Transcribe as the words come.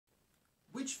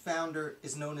Which founder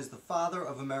is known as the father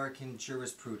of American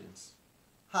jurisprudence?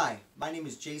 Hi, my name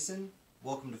is Jason.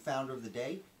 Welcome to Founder of the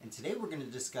Day, and today we're going to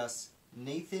discuss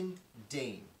Nathan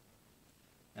Dane.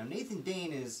 Now, Nathan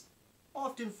Dane is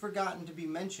often forgotten to be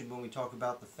mentioned when we talk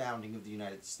about the founding of the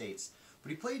United States, but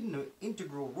he played an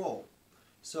integral role.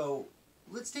 So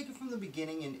let's take it from the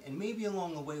beginning, and maybe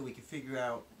along the way we can figure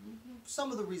out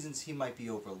some of the reasons he might be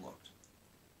overlooked.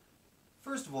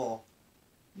 First of all,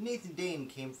 Nathan Dane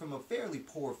came from a fairly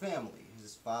poor family.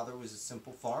 His father was a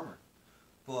simple farmer,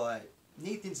 but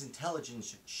Nathan's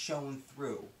intelligence shone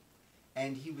through,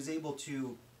 and he was able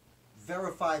to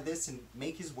verify this and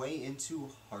make his way into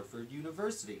Harvard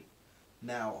University.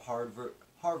 Now,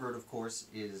 Harvard, of course,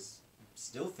 is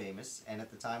still famous, and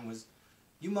at the time was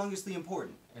humongously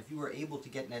important. If you were able to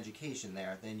get an education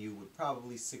there, then you would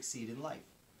probably succeed in life.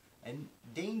 And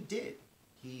Dane did.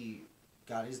 He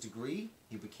got his degree,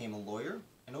 he became a lawyer,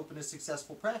 and opened a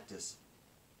successful practice.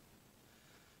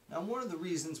 Now, one of the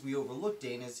reasons we overlook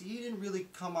Dane is he didn't really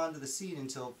come onto the scene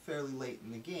until fairly late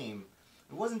in the game.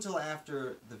 It wasn't until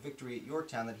after the victory at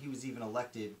Yorktown that he was even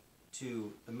elected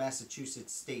to the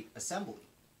Massachusetts State Assembly.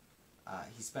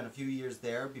 He spent a few years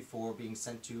there before being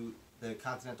sent to the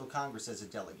Continental Congress as a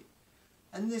delegate.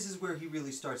 And this is where he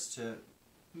really starts to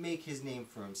make his name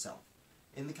for himself.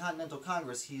 In the Continental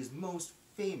Congress, he is most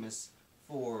famous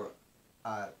for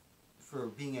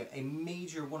being a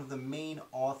major, one of the main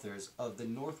authors of the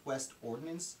Northwest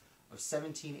Ordinance of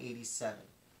 1787.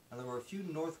 Now, there were a few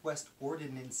Northwest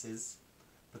Ordinances,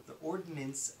 but the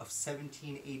Ordinance of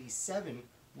 1787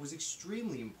 was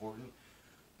extremely important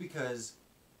because,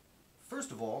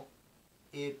 first of all,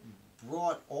 it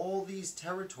brought all these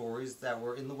territories that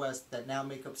were in the West that now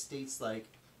make up states like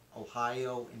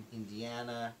Ohio and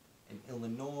Indiana and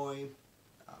Illinois,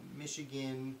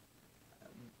 Michigan,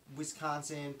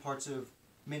 Wisconsin, parts of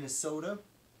Minnesota.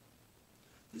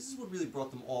 This is what really brought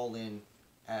them all in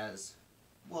as,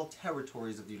 well,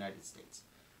 territories of the United States.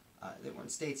 They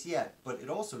weren't states yet, but it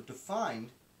also defined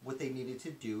what they needed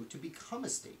to do to become a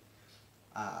state.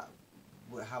 How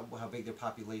big their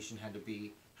population had to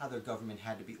be, how their government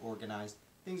had to be organized,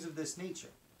 things of this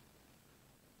nature.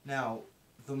 Now,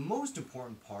 the most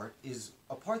important part is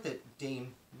a part that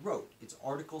Dane wrote. It's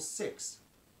Article 6,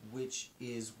 which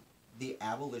is the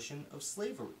abolition of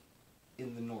slavery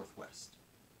in the Northwest.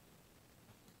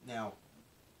 Now,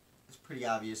 it's pretty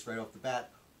obvious right off the bat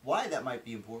why that might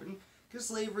be important, because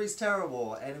slavery is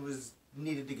terrible and it was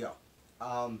needed to go.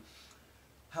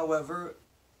 However,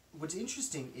 what's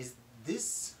interesting is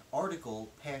this article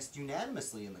passed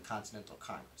unanimously in the Continental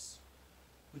Congress,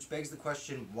 which begs the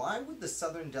question, why would the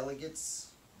Southern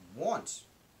delegates want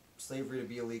slavery to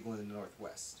be illegal in the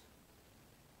Northwest?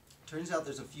 Turns out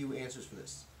there's a few answers for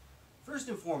this. First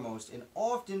and foremost, and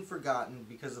often forgotten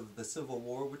because of the Civil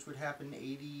War, which would happen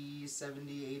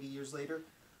 70, 80 years later,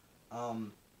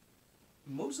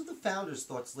 most of the founders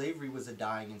thought slavery was a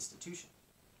dying institution.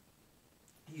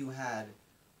 You had,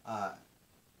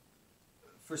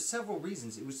 for several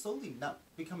reasons, it was slowly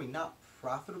becoming not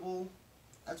profitable.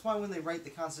 That's why when they write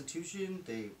the Constitution,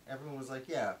 everyone was like,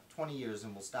 yeah, 20 years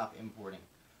and we'll stop importing.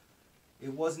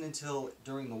 It wasn't until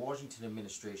during the Washington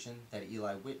administration that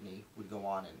Eli Whitney would go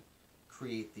on and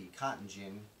create the cotton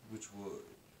gin, which would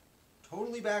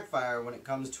totally backfire when it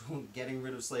comes to getting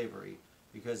rid of slavery,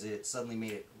 because it suddenly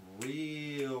made it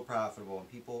real profitable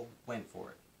and people went for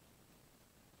it.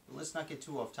 But let's not get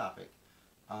too off topic.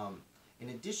 In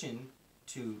addition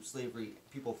to slavery,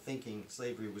 people thinking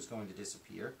slavery was going to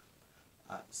disappear,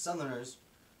 Southerners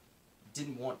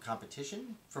didn't want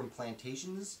competition from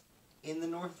plantations in the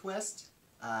Northwest,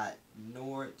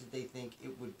 nor did they think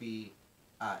it would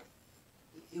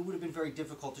have been very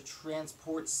difficult to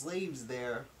transport slaves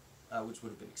there, which would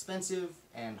have been expensive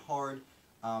and hard,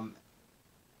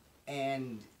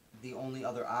 and the only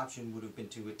other option would have been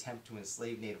to attempt to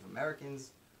enslave Native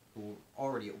Americans, who were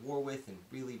already at war with and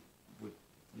really would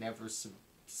never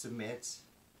submit,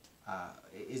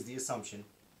 is the assumption,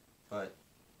 but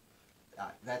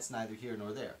that's neither here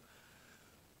nor there.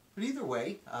 But either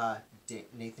way,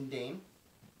 Nathan Dane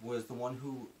was the one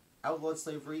who outlawed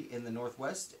slavery in the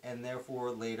Northwest, and therefore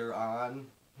later on,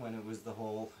 when it was the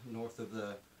whole north of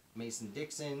the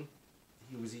Mason-Dixon,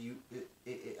 he was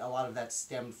a lot of that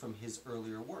stemmed from his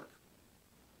earlier work.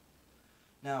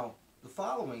 Now, the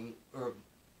following, or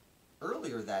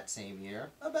earlier that same year,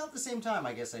 about the same time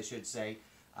I guess I should say,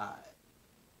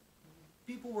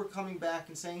 people were coming back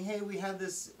and saying, hey, we had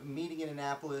this meeting in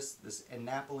Annapolis, this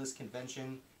Annapolis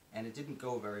Convention, and it didn't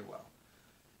go very well.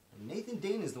 Nathan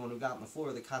Dane is the one who got on the floor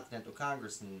of the Continental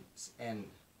Congress and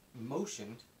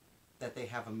motioned that they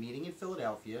have a meeting in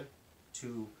Philadelphia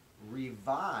to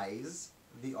revise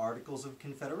the Articles of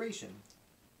Confederation.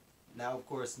 Now, of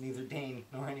course, neither Dane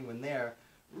nor anyone there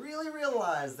really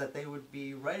realized that they would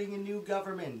be writing a new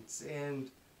government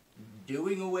and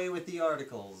doing away with the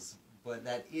Articles, but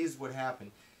that is what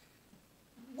happened.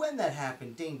 When that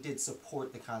happened, Dane did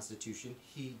support the Constitution.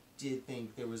 He did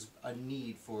think there was a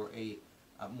need for a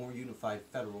more unified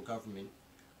federal government.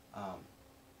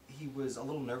 He was a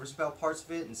little nervous about parts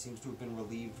of it and seems to have been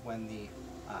relieved when the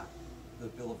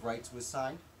Bill of Rights was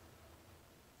signed.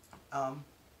 And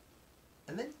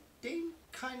then Dane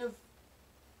kind of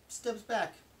steps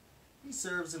back. He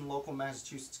serves in local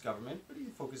Massachusetts government, but he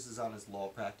focuses on his law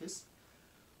practice.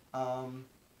 And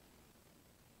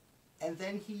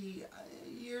then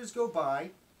years go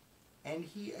by, and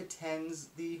he attends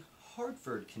the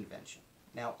Hartford Convention.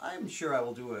 Now, I'm sure I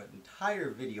will do an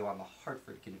entire video on the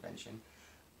Hartford Convention.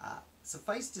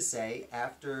 Suffice to say,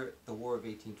 after the War of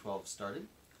 1812 started,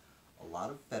 a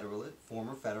lot of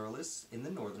former Federalists in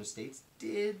the northern states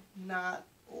did not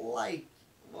like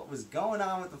what was going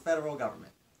on with the federal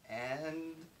government.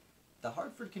 And the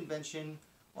Hartford Convention,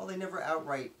 while they never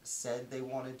outright said they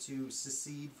wanted to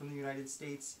secede from the United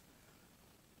States,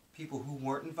 people who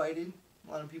weren't invited,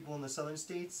 a lot of people in the southern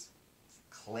states,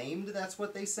 claimed that's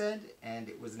what they said, and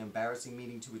it was an embarrassing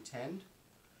meeting to attend.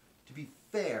 To be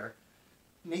fair,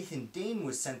 Nathan Dane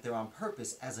was sent there on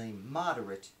purpose as a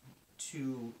moderate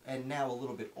to, and now a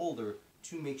little bit older,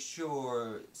 to make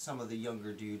sure some of the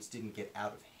younger dudes didn't get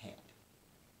out of hand.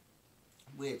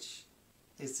 Which,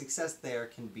 his success there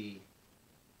can be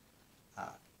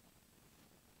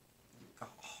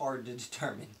hard to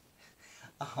determine.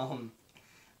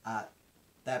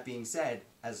 That being said,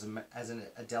 as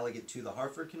a delegate to the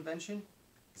Hartford Convention,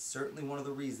 it's certainly one of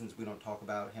the reasons we don't talk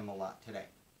about him a lot today.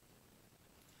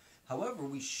 However,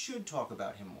 we should talk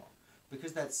about him more,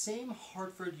 because that same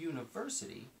Hartford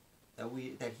University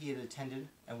that he had attended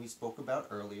and we spoke about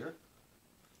earlier,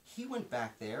 he went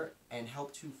back there and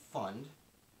helped to fund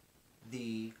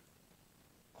the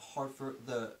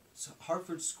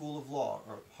Harvard School of Law,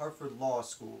 or Harvard Law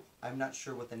School. I'm not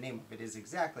sure what the name of it is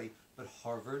exactly, but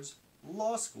Harvard's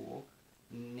law school,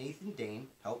 Nathan Dane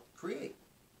helped create.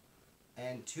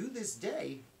 And to this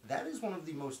day, that is one of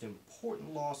the most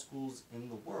important law schools in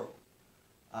the world.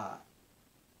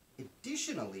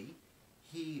 Additionally,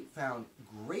 he found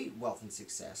great wealth and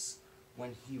success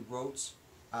when he wrote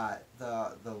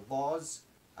the laws,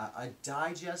 a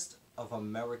digest of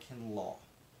American law.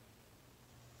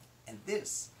 And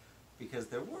this, because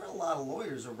there were a lot of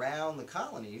lawyers around the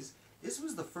colonies, this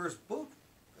was the first book,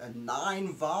 a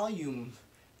 9-volume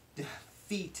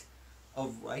feat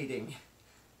of writing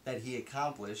that he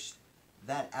accomplished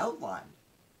that outlined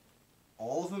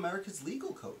all of America's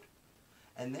legal code.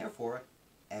 And therefore,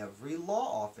 every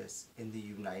law office in the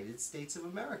United States of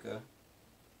America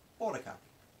bought a copy.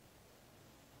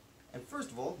 And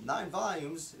first of all, 9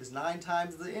 volumes is 9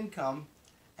 times the income,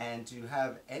 and to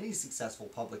have any successful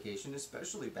publication,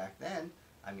 especially back then,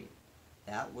 I mean,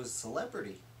 that was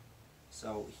celebrity.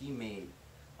 So he made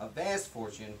a vast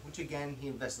fortune, which again, he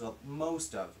invested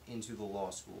most of into the law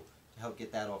school to help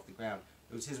get that off the ground.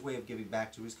 It was his way of giving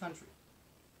back to his country.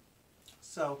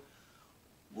 So,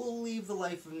 we'll leave the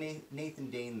life of Nathan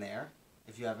Dane there.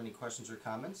 If you have any questions or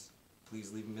comments,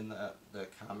 please leave them in the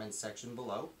comments section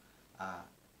below.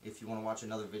 If you want to watch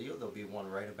another video, there'll be one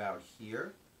right about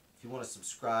here. If you want to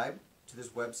subscribe to this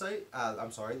website,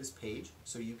 this page,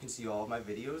 so you can see all of my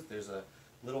videos, there's a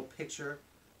little picture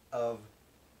of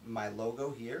my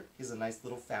logo here. He's a nice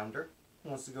little founder who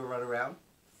wants to go run around,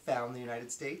 found the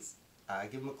United States.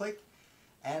 Give him a click.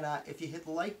 And if you hit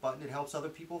the like button, it helps other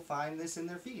people find this in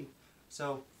their feed.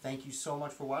 So thank you so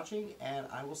much for watching, and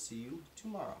I will see you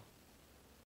tomorrow.